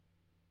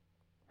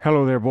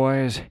Hello there,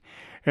 boys.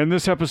 In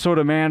this episode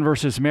of Man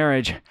vs.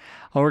 Marriage,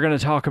 we're going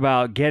to talk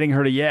about getting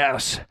her to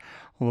yes.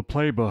 Well, the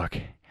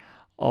playbook.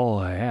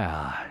 Oh,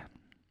 yeah.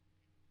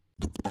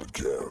 The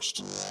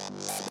podcast.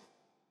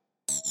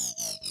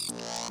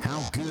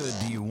 How good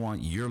do you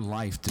want your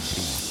life to be?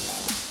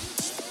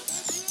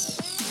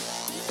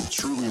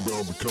 It's really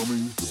about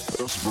becoming the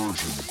best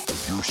version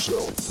of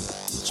yourself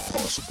that's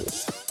possible.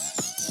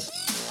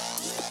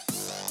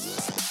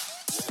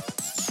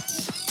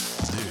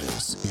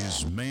 This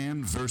is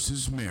Man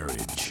vs.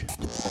 Marriage.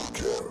 The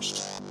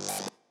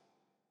podcast.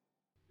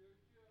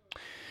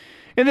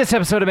 In this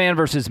episode of Man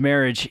vs.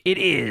 Marriage, it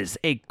is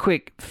a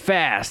quick,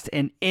 fast,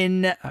 and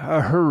in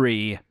a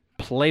hurry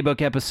playbook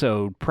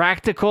episode.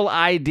 Practical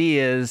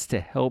ideas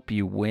to help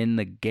you win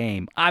the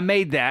game. I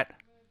made that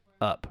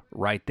up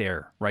right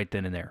there, right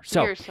then and there.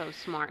 So You're so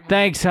smart. Honey.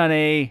 Thanks,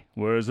 honey.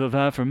 Words of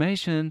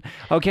affirmation.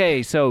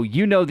 Okay, so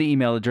you know the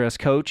email address,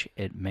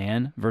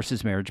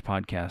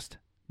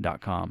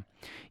 coach@manversusmarriagepodcast.com.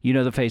 You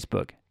know the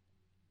Facebook,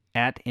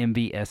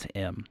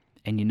 @MVSM.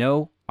 And you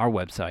know our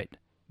website,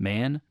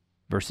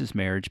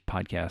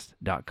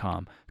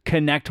 manversusmarriagepodcast.com.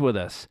 Connect with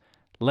us.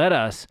 Let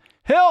us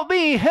help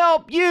me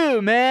help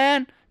you,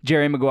 man.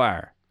 Jerry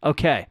Maguire.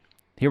 Okay,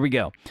 here we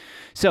go.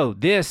 So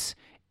this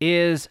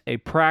is a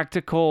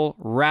practical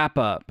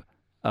wrap-up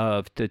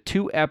of the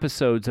 2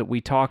 episodes that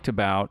we talked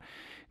about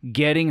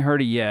getting her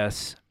to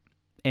yes,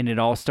 and it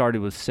all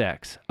started with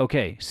sex.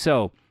 Okay,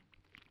 so,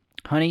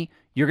 honey,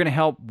 you're going to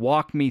help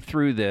walk me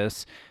through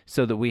this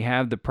so that we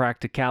have the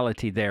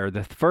practicality there.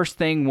 The first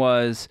thing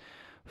was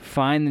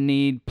find the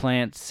need,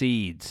 plant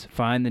seeds.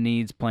 Find the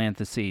needs, plant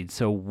the seeds.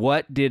 So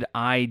what did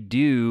I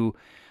do?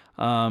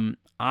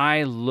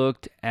 I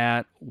looked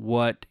at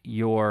what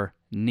your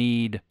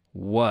need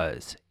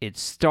was. It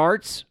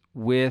starts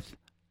with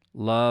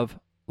love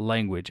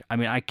language. I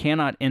mean, I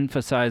cannot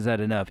emphasize that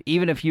enough.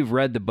 Even if you've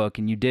read the book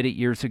and you did it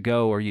years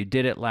ago or you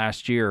did it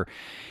last year,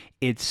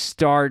 it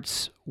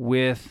starts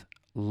with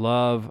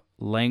love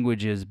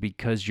languages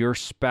because your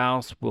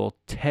spouse will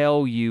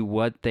tell you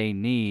what they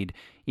need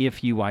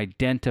if you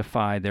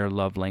identify their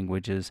love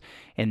languages.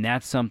 And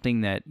that's something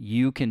that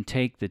you can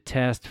take the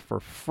test for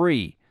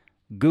free.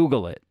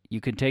 Google it. You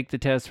can take the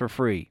test for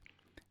free.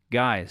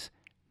 Guys,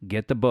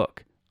 get the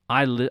book.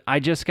 I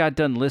just got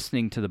done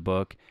listening to the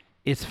book.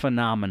 It's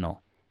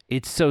phenomenal.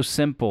 It's so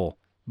simple,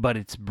 but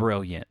it's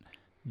brilliant.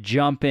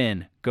 Jump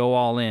in. Go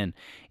all in.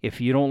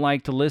 If you don't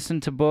like to listen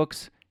to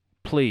books,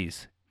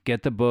 please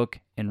get the book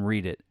and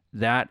read it.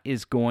 That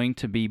is going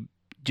to be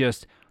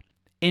just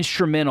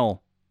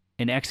instrumental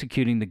in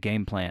executing the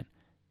game plan.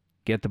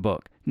 Get the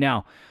book.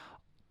 Now,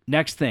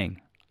 next thing.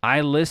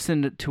 I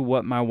listened to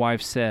what my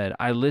wife said.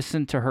 I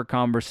listened to her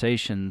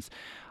conversations.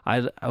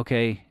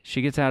 Okay,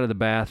 she gets out of the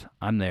bath.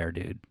 I'm there,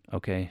 dude.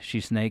 Okay,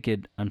 she's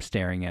naked. I'm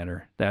staring at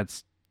her.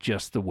 That's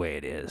just the way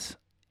it is.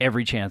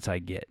 Every chance I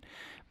get.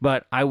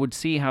 But I would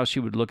see how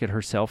she would look at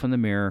herself in the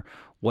mirror,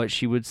 what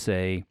she would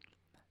say,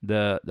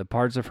 the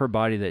parts of her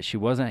body that she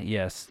wasn't,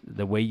 yes,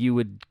 the way you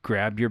would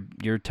grab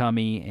your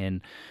tummy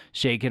and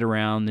shake it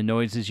around, the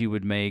noises you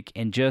would make,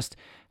 and just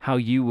how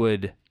you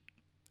would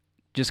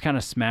just kind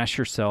of smash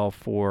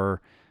yourself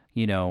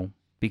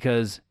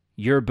because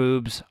your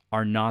boobs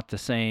are not the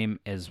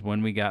same as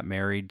when we got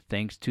married,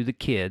 thanks to the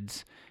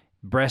kids.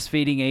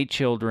 Breastfeeding 8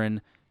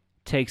 children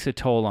takes a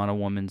toll on a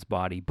woman's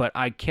body. But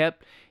I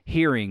kept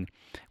hearing,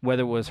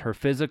 whether it was her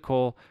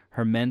physical,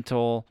 her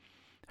mental,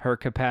 her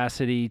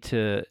capacity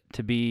to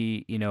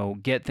be,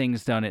 get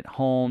things done at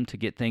home, to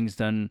get things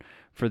done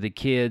for the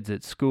kids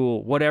at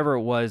school, whatever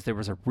it was, there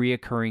was a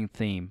reoccurring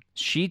theme.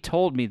 She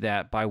told me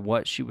that by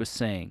what she was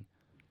saying.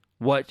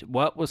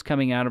 What was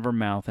coming out of her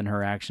mouth and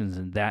her actions,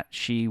 and that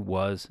she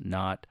was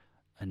not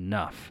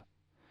enough.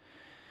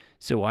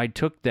 So I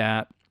took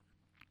that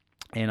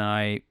and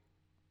I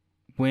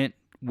went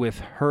with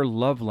her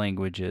love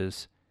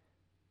languages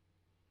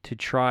to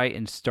try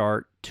and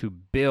start to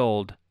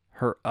build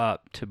her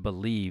up to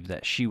believe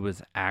that she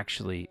was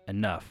actually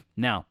enough.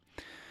 Now,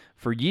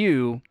 for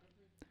you,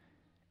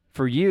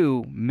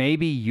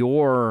 maybe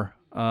your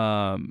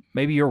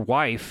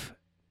wife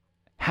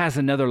has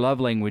another love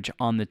language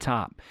on the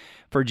top.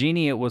 For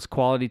Jeannie, it was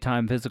quality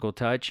time, physical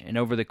touch. And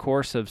over the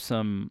course of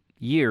some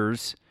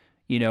years,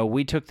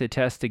 we took the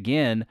test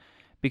again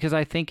because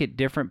I think at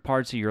different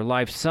parts of your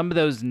life, some of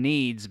those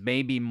needs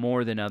may be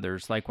more than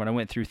others. Like when I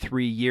went through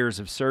 3 years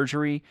of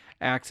surgery,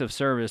 acts of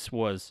service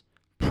was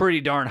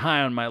pretty darn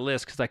high on my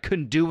list because I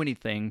couldn't do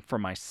anything for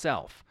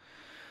myself.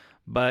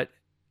 But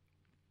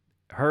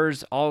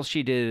hers, all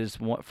she did is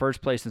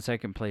first place and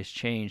second place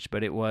changed,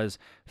 but it was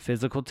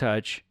physical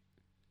touch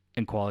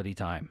and quality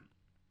time.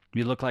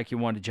 You look like you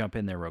wanted to jump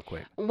in there real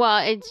quick. Well,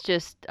 it's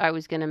just, I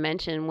was going to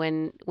mention,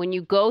 when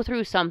you go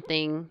through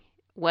something,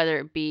 whether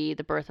it be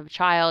the birth of a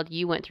child,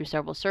 you went through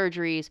several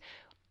surgeries.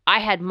 I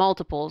had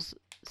multiples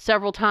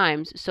several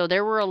times. So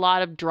there were a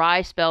lot of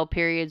dry spell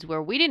periods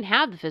where we didn't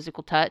have the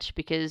physical touch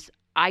because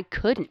I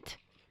couldn't,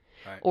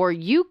 Right. or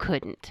you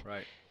couldn't.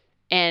 Right.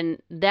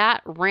 And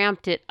that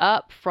ramped it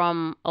up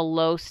from a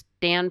low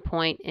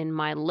standpoint in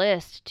my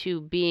list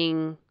to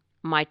being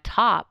my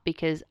top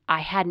because I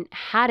hadn't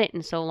had it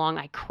in so long.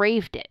 I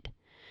craved it.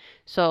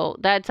 So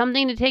that's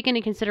something to take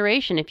into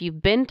consideration. If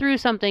you've been through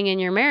something in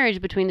your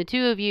marriage between the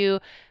two of you,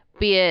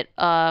 be it,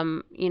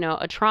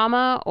 a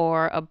trauma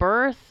or a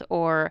birth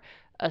or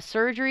a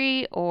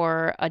surgery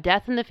or a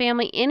death in the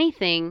family,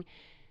 anything,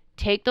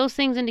 take those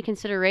things into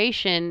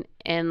consideration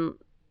and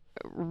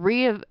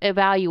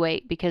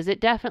reevaluate, because it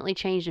definitely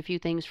changed a few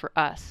things for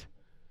us.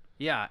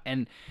 Yeah,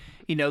 and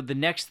the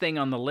next thing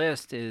on the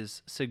list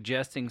is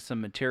suggesting some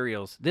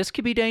materials. This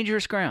could be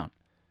dangerous ground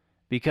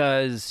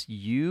because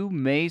you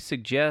may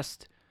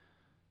suggest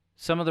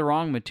some of the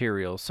wrong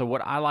materials. So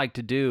what I like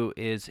to do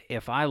is,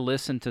 if I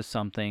listen to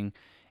something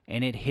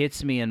and it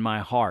hits me in my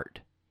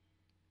heart,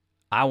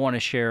 I want to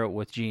share it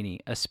with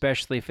Jeannie,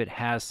 especially if it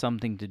has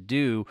something to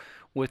do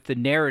with the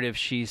narrative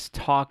she's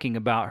talking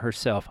about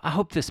herself. I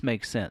hope this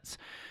makes sense.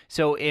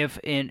 So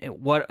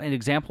an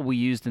example we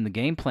used in the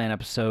game plan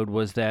episode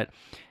was that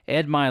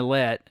Ed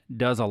Milet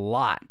does a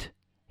lot.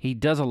 He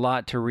does a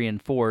lot to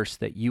reinforce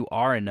that you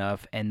are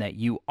enough and that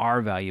you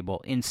are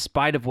valuable in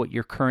spite of what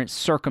your current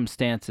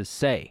circumstances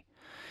say.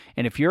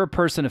 And if you're a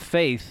person of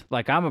faith,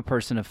 like I'm a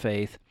person of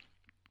faith,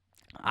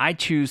 I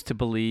choose to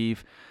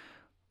believe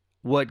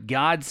what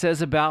God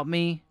says about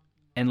me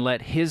and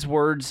let His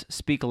words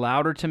speak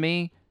louder to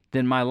me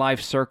than my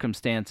life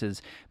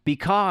circumstances,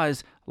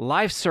 because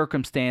life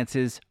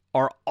circumstances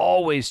are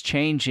always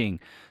changing.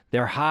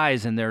 There are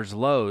highs and there's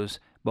lows,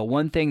 but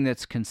one thing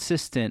that's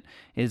consistent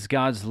is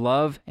God's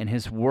love and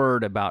His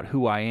word about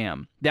who I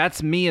am.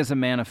 That's me as a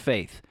man of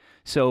faith.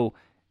 So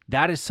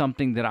that is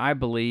something that I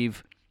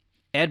believe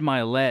Ed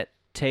Milet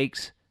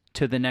takes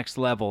to the next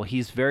level.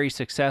 He's very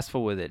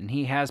successful with it, and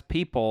he has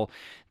people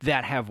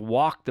that have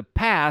walked the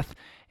path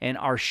and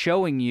are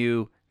showing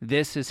you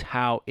this is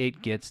how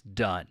it gets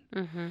done.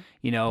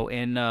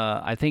 And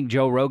I think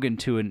Joe Rogan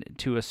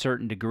to a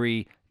certain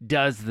degree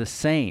does the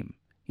same.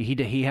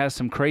 He has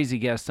some crazy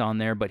guests on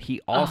there, but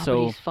he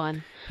also he's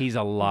fun. He's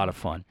a lot of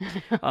fun.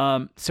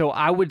 So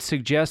I would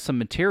suggest some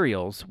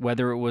materials,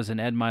 whether it was an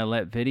Ed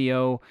Milet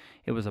video,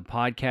 it was a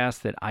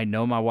podcast that I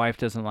know my wife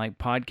doesn't like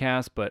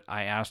podcasts, but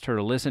I asked her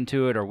to listen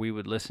to it, or we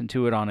would listen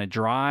to it on a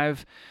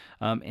drive.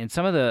 And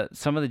some of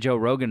the Joe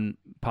Rogan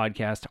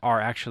podcasts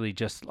are actually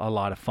just a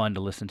lot of fun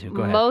to listen to.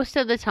 Go ahead. Most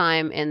of the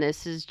time, and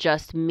this is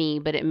just me,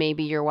 but it may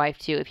be your wife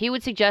too, if he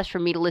would suggest for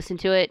me to listen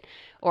to it,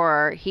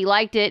 or he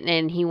liked it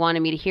and he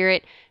wanted me to hear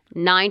it,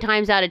 9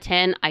 times out of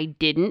 10, I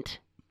didn't,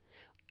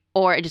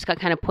 or it just got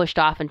kind of pushed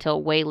off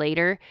until way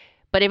later.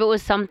 But if it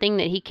was something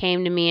that he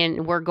came to me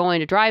and we're going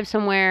to drive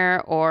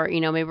somewhere, or,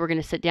 maybe we're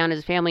going to sit down as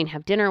a family and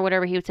have dinner or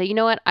whatever, he would say, you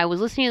know what, I was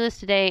listening to this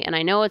today and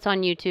I know it's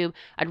on YouTube.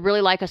 I'd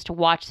really like us to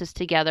watch this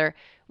together.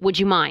 Would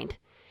you mind?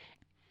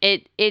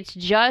 It's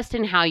just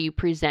in how you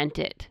present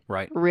it.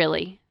 Right.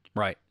 Really.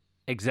 Right.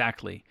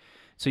 Exactly.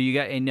 So you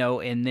got,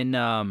 and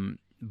then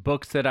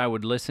books that I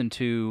would listen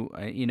to,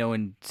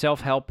 and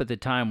self-help at the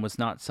time was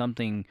not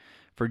something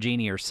for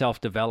Jeannie, or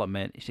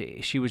self-development.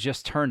 She was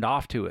just turned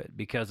off to it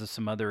because of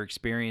some other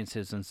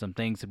experiences and some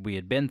things that we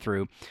had been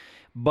through.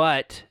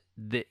 But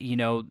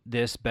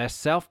this Best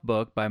Self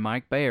book by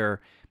Mike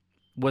Bayer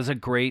was a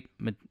great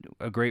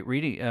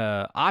reading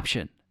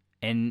option.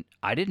 And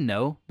I didn't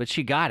know, but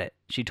she got it.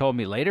 She told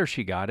me later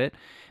she got it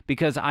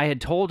because I had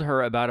told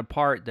her about a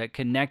part that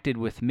connected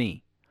with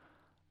me.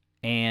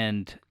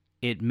 And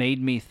it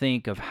made me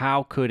think of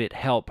how could it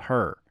help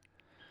her.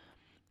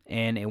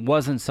 And it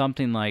wasn't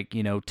something like,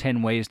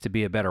 10 ways to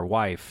be a better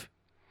wife.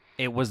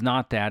 It was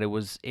not that. It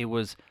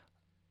was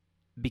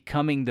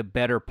becoming the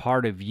better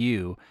part of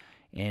you.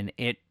 And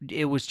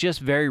it was just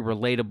very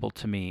relatable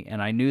to me.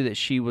 And I knew that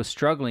she was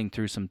struggling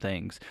through some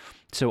things.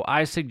 So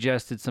I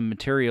suggested some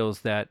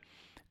materials that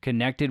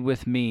connected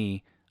with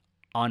me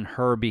on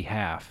her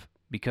behalf,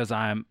 because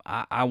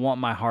I want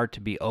my heart to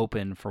be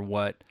open for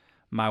what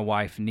my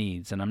wife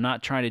needs. And I'm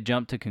not trying to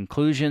jump to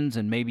conclusions,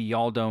 and maybe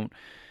y'all don't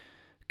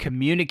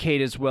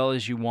communicate as well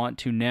as you want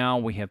to now.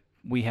 We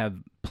have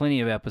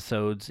plenty of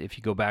episodes, if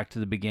you go back to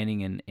the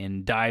beginning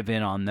and dive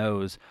in on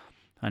those,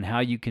 on how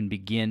you can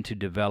begin to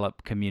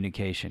develop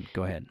communication.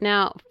 Go ahead.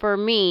 Now, for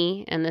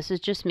me, and this is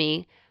just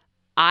me,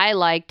 I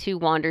like to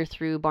wander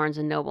through Barnes &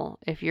 Noble.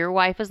 If your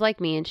wife is like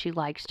me and she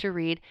likes to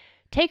read,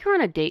 take her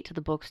on a date to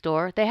the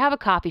bookstore. They have a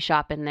coffee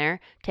shop in there.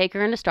 Take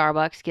her into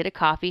Starbucks, get a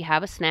coffee,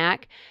 have a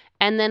snack,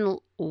 and then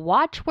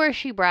watch where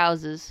she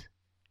browses.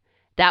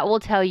 That will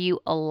tell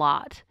you a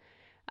lot.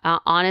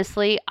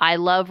 Honestly, I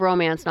love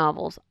romance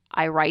novels.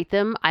 I write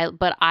them,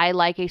 but I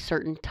like a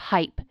certain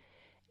type.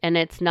 And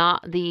it's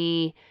not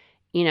the,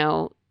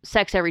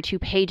 sex every 2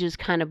 pages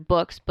kind of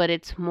books, but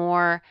it's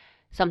more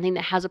something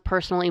that has a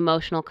personal,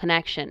 emotional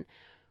connection.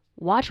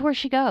 Watch where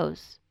she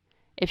goes.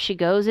 If she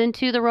goes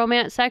into the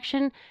romance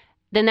section,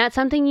 then that's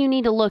something you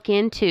need to look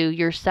into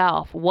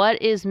yourself.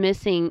 What is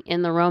missing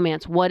in the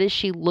romance? What is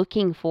she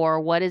looking for?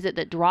 What is it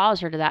that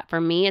draws her to that?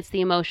 For me, it's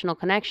the emotional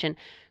connection.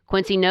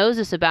 Quincy knows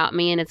this about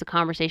me, and it's a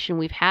conversation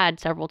we've had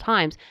several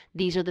times.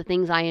 These are the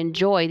things I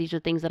enjoy. These are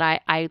things that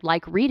I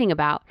like reading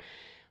about.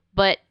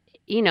 But,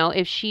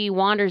 if she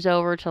wanders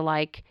over to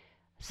like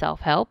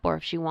self-help, or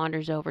if she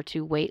wanders over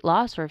to weight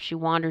loss, or if she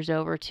wanders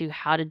over to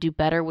how to do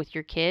better with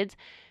your kids,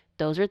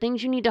 those are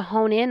things you need to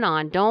hone in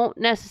on. Don't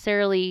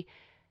necessarily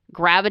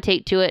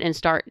gravitate to it and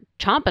start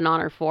chomping on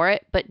her for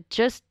it, but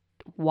just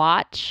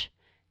watch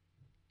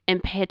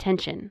and pay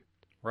attention.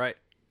 Right.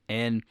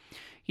 And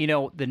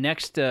the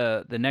next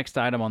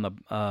item on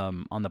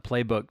the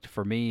playbook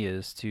for me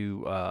is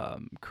to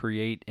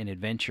create an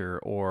adventure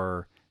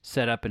or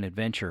set up an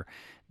adventure.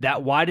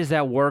 Why does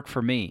that work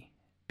for me?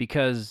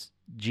 Because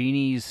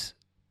Jeannie's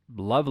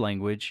love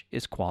language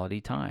is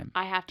quality time.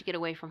 I have to get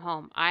away from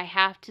home. I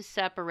have to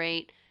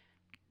separate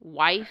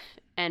wife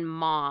and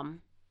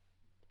mom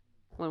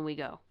when we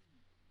go.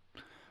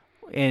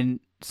 And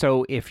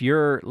so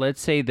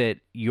let's say that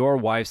your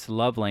wife's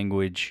love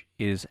language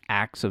is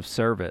acts of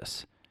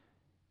service,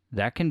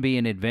 that can be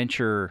an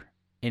adventure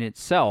in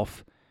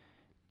itself,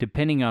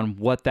 depending on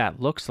what that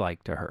looks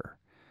like to her.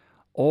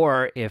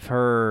 Or if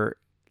her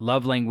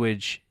love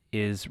language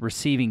is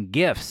receiving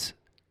gifts,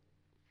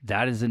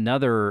 that is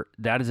another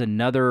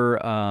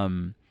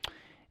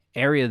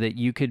area that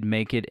you could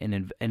make it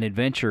an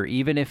adventure,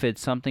 even if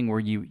it's something where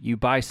you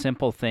buy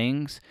simple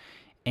things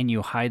and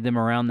you hide them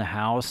around the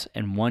house,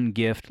 and one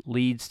gift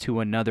leads to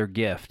another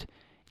gift.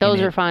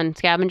 Those are fun.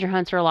 Scavenger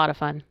hunts are a lot of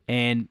fun.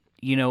 And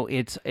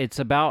it's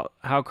about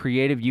how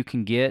creative you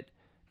can get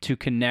to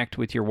connect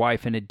with your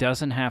wife, and it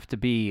doesn't have to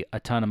be a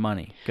ton of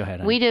money. Go ahead,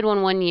 honey. We did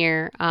one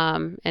year,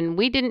 and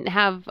we didn't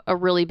have a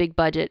really big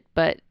budget,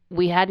 but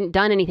we hadn't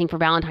done anything for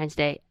Valentine's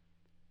Day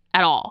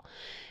at all.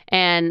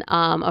 And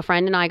a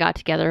friend and I got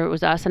together. It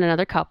was us and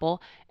another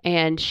couple,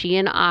 and she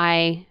and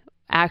I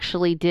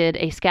actually did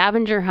a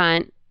scavenger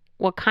hunt,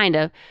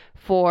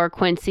 for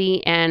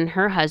Quincy and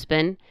her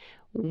husband.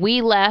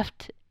 We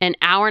left an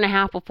hour and a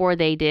half before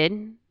they did,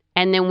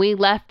 and then we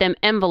left them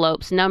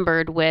envelopes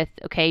numbered with,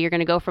 okay, you're going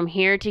to go from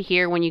here to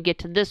here. When you get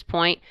to this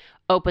point,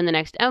 open the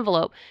next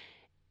envelope.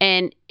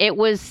 And it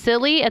was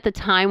silly at the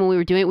time when we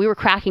were doing it. We were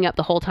cracking up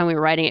the whole time we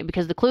were writing it,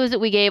 because the clues that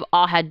we gave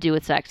all had to do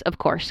with sex, of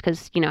course,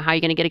 because, how are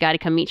you going to get a guy to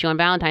come meet you on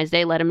Valentine's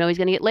Day, let him know he's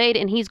going to get laid,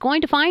 and he's going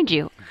to find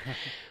you.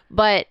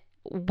 But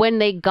when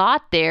they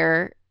got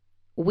there,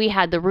 we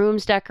had the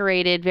rooms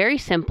decorated very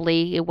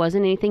simply. It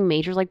wasn't anything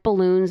major like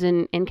balloons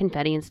and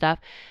confetti and stuff.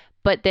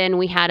 But then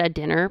we had a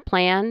dinner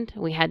planned.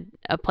 We had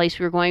a place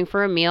we were going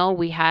for a meal.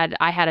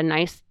 I had a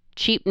nice,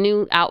 cheap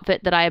new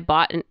outfit that I had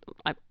bought, and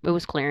it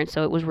was clearance,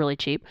 so it was really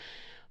cheap.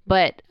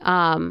 But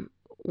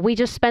we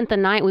just spent the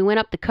night. We went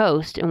up the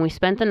coast, and we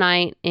spent the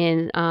night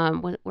in,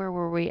 where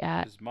were we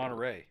at? It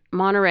was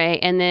Monterey.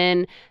 And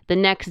then the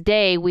next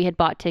day, we had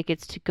bought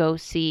tickets to go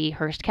see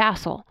Hearst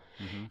Castle.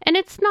 Mm-hmm. And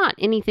it's not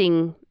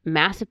anything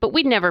massive, but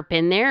we'd never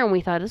been there, and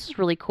we thought this is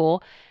really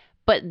cool.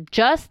 But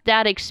just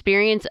that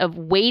experience of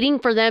waiting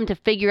for them to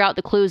figure out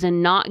the clues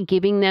and not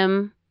giving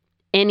them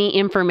any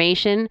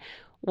information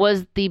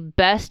was the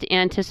best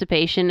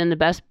anticipation and the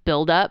best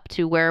build up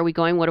to where are we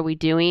going, what are we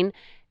doing.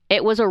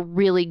 It was a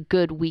really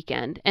good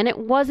weekend, and it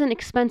wasn't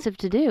expensive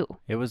to do.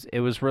 It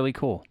was really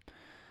cool.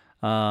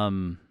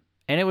 And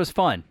it was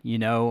fun,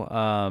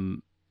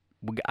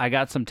 I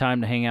got some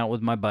time to hang out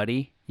with my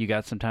buddy. You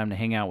got some time to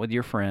hang out with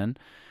your friend.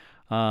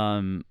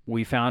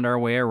 We found our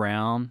way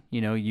around.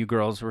 You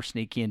girls were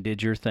sneaky and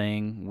did your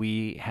thing.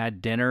 We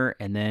had dinner,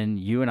 and then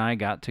you and I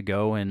got to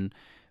go and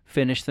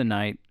finish the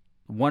night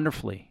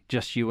wonderfully,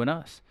 just you and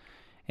us.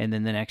 And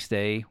then the next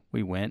day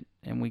we went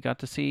and we got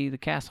to see the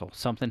castle,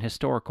 something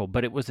historical,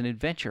 but it was an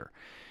adventure.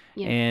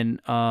 Yeah. And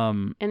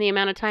the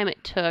amount of time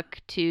it took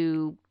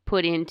to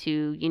put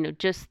into,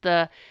 just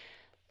the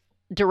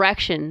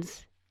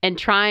directions and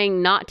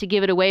trying not to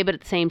give it away, but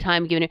at the same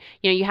time giving it,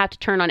 you have to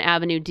turn on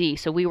Avenue D.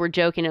 So we were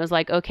joking. It was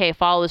like, okay,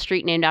 follow the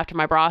street named after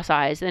my bra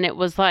size. And it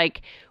was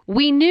like,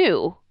 we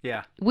knew.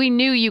 Yeah. We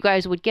knew you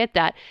guys would get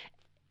that.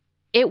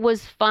 It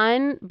was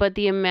fun, but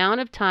the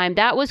amount of time,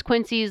 that was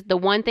Quincy's, the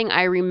one thing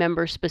I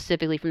remember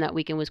specifically from that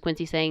weekend was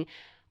Quincy saying,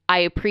 I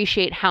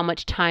appreciate how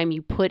much time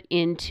you put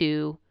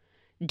into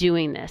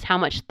doing this, how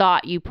much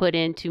thought you put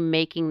into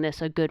making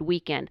this a good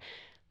weekend.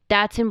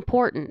 That's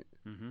important.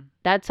 Mm-hmm.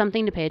 That's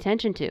something to pay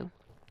attention to.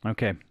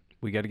 Okay,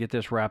 we got to get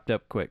this wrapped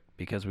up quick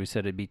because we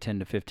said it'd be 10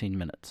 to 15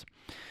 minutes.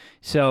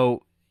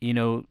 So,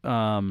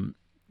 when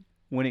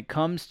it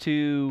comes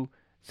to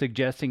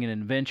suggesting an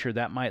adventure,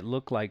 that might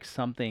look like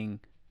something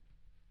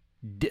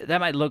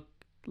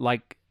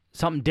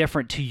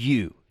different to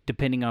you,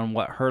 depending on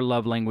what her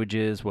love language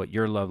is, what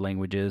your love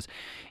language is.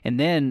 And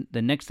then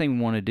the next thing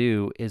we want to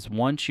do is,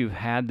 once you've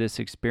had this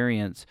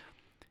experience,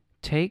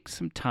 take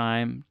some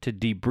time to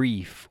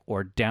debrief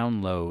or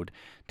download,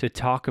 to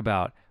talk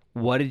about,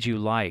 what did you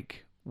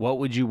like? What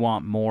would you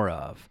want more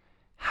of?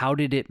 How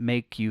did it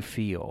make you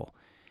feel?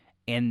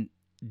 And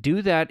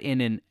do that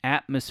in an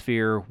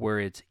atmosphere where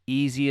it's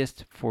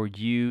easiest for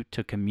you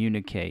to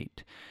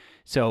communicate.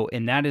 So,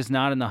 and that is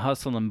not in the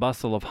hustle and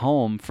bustle of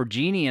home. For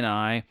Jeannie and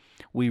I,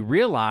 we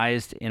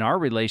realized in our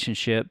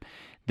relationship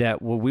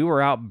that when we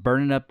were out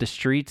burning up the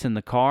streets in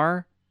the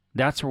car,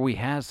 That's where we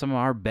had some of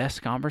our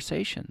best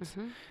conversations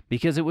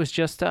because it was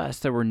just us.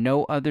 There were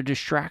no other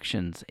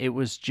distractions. It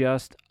was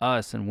just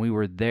us, and we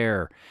were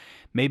there.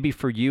 Maybe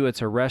for you,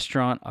 it's a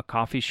restaurant, a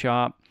coffee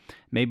shop.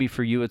 Maybe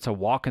for you, it's a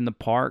walk in the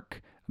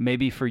park.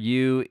 Maybe for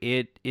you,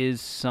 it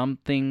is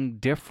something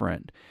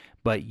different.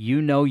 But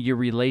you know your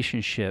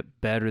relationship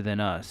better than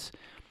us.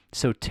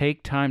 So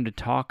take time to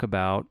talk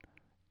about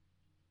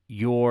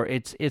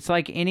it's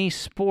like any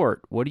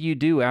sport. What do you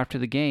do after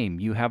the game?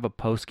 You have a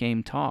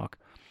post-game talk.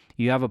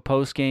 You have a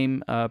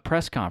post-game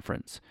press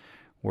conference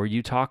where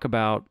you talk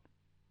about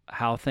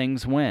how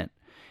things went.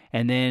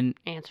 And then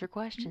Answer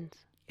questions.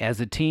 as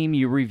a team,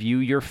 you review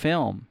your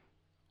film.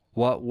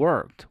 What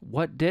worked?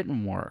 What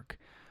didn't work?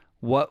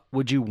 What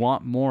would you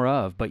want more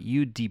of? But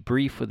you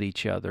debrief with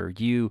each other.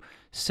 You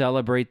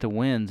celebrate the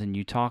wins and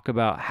you talk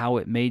about how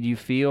it made you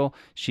feel.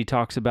 She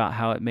talks about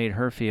how it made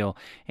her feel.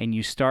 And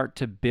you start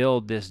to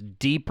build this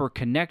deeper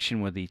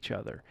connection with each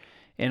other.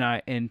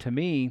 And to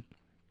me,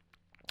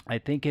 I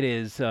think it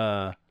is.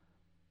 I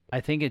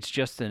think it's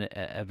just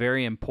a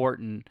very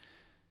important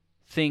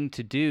thing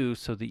to do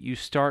so that you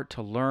start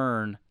to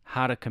learn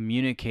how to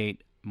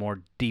communicate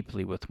more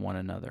deeply with one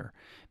another,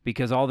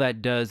 because all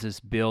that does is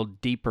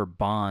build deeper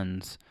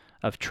bonds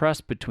of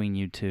trust between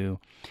you two,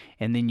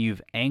 and then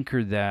you've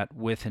anchored that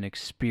with an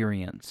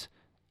experience,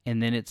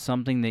 and then it's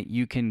something that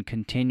you can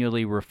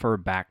continually refer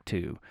back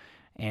to,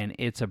 and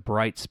it's a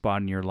bright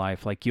spot in your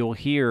life. Like you'll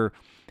hear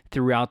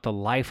throughout the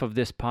life of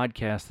this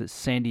podcast that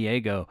San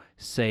Diego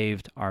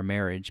saved our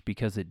marriage,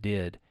 because it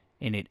did,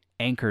 and it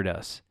anchored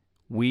us.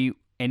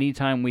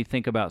 Anytime we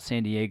think about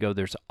San Diego,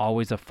 there's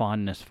always a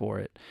fondness for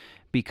it,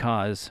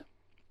 because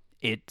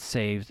it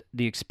saved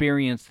the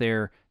experience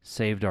there,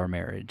 saved our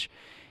marriage.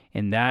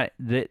 And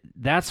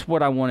that's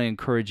what I want to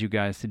encourage you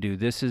guys to do.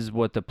 This is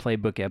what the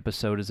Playbook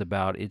episode is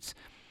about. It's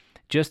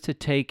just to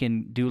take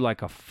and do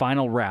like a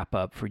final wrap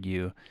up for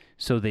you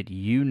so that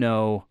you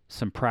know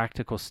some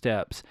practical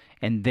steps.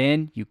 And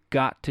then you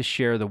got to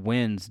share the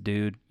wins,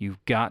 dude.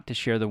 You've got to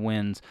share the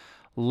wins.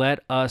 Let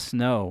us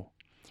know.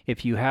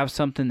 If you have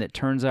something that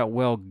turns out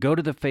well, go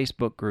to the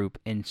Facebook group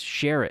and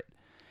share it.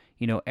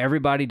 You know,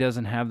 everybody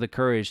doesn't have the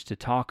courage to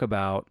talk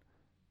about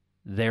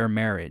their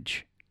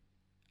marriage.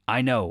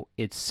 I know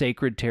it's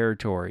sacred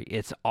territory.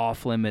 It's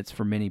off limits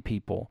for many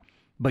people,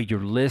 but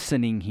you're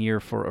listening here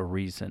for a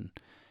reason.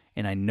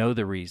 And I know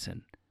the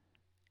reason.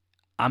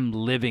 I'm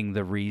living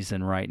the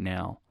reason right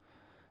now.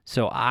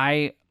 So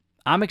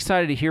I'm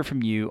excited to hear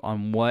from you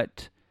on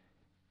what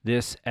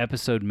this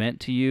episode meant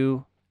to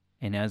you.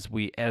 And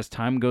as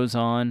time goes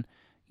on,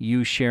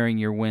 you sharing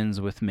your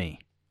wins with me.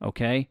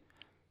 Okay?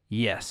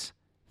 Yes.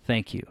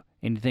 Thank you.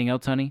 Anything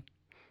else, honey?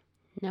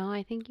 No,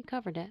 I think you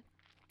covered it.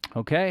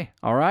 Okay.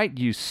 All right.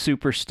 You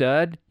super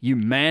stud. You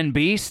man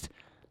beast.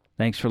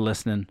 Thanks for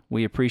listening.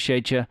 We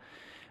appreciate you.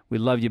 We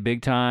love you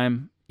big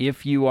time.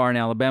 If you are an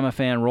Alabama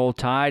fan, roll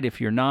tide. If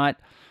you're not,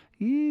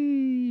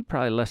 you're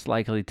probably less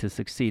likely to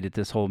succeed at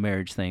this whole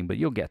marriage thing, but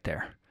you'll get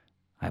there.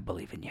 I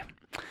believe in you.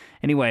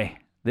 Anyway,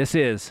 this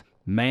is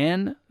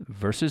Man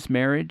versus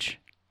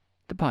Marriage,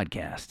 the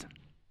podcast.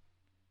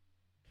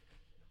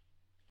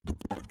 The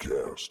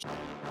podcast.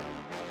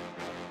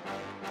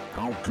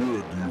 How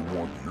good do you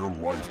want your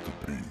life to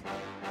be?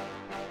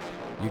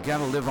 You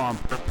gotta live on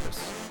purpose,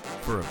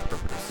 for a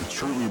purpose. It's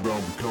truly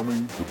about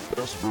becoming the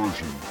best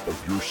version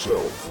of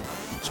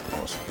yourself that's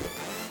possible.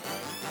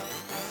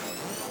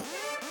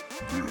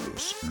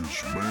 This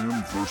is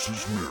Man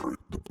vs. Marriage,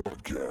 the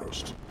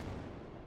podcast.